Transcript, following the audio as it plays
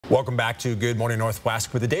Welcome back to Good Morning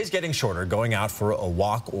Northwest. With the days getting shorter, going out for a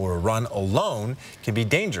walk or a run alone can be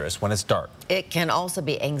dangerous when it's dark. It can also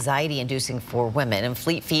be anxiety-inducing for women. And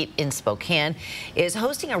Fleet Feet in Spokane is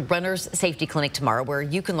hosting a runner's safety clinic tomorrow where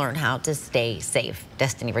you can learn how to stay safe.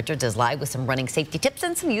 Destiny Richards is live with some running safety tips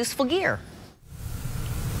and some useful gear.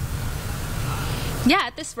 Yeah,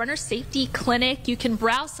 at this runner safety clinic, you can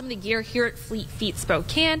browse some of the gear here at Fleet Feet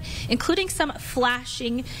Spokane, including some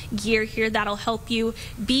flashing gear here that'll help you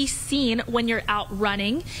be seen when you're out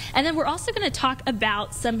running. And then we're also going to talk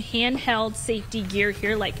about some handheld safety gear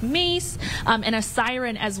here like mace and a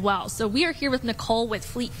siren as well. So we are here with Nicole with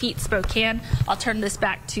Fleet Feet Spokane. I'll turn this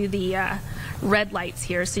back to the red lights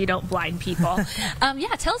here so you don't blind people.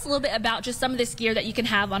 Yeah, tell us a little bit about just some of this gear that you can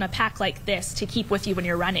have on a pack like this to keep with you when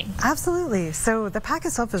you're running. Absolutely. So the pack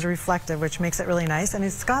itself is reflective, which makes it really nice, and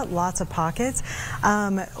it's got lots of pockets.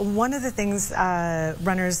 One of the things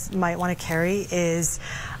runners might want to carry is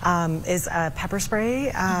a pepper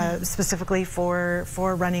spray, specifically for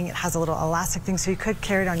running. It has a little elastic thing, so you could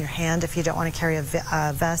carry it on your hand if you don't want to carry a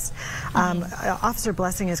vest. Officer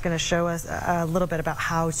Blessing is going to show us a little bit about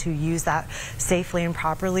how to use that safely and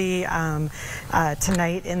properly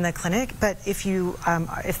tonight in the clinic. But if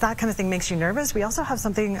that kind of thing makes you nervous, we also have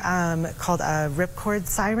something called a ripcord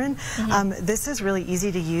siren. This is really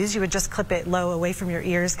easy to use. You would just clip it low away from your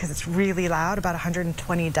ears because it's really loud, about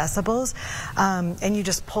 120 decibels, and you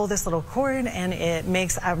just pull this little cord and it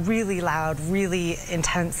makes a really loud, really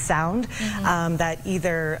intense sound that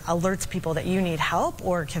either alerts people that you need help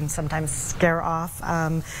or can sometimes scare off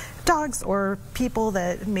dogs or people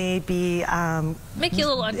that may be make you a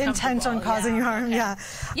little uncomfortable, intent on causing you harm. Yeah,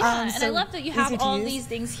 and I love that you have all these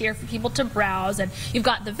things here for people to browse, and you've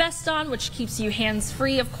got the vest on, which keeps you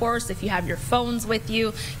hands-free, of course, if you have your phones with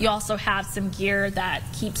you. You also have some gear that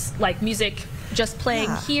keeps like music just playing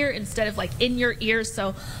here instead of like in your ears.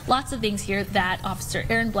 So lots of things here that Officer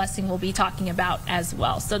Aaron Blessing will be talking about as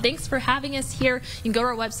well. So thanks for having us here. You can go to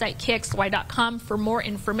our website, kxly.com, for more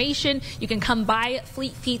information. You can come by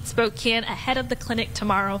Fleet Feet Spokane ahead of the clinic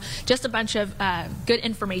tomorrow. Just a bunch of good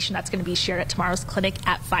information that's going to be shared at tomorrow's clinic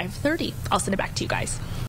at 5:30. I'll send it back to you guys.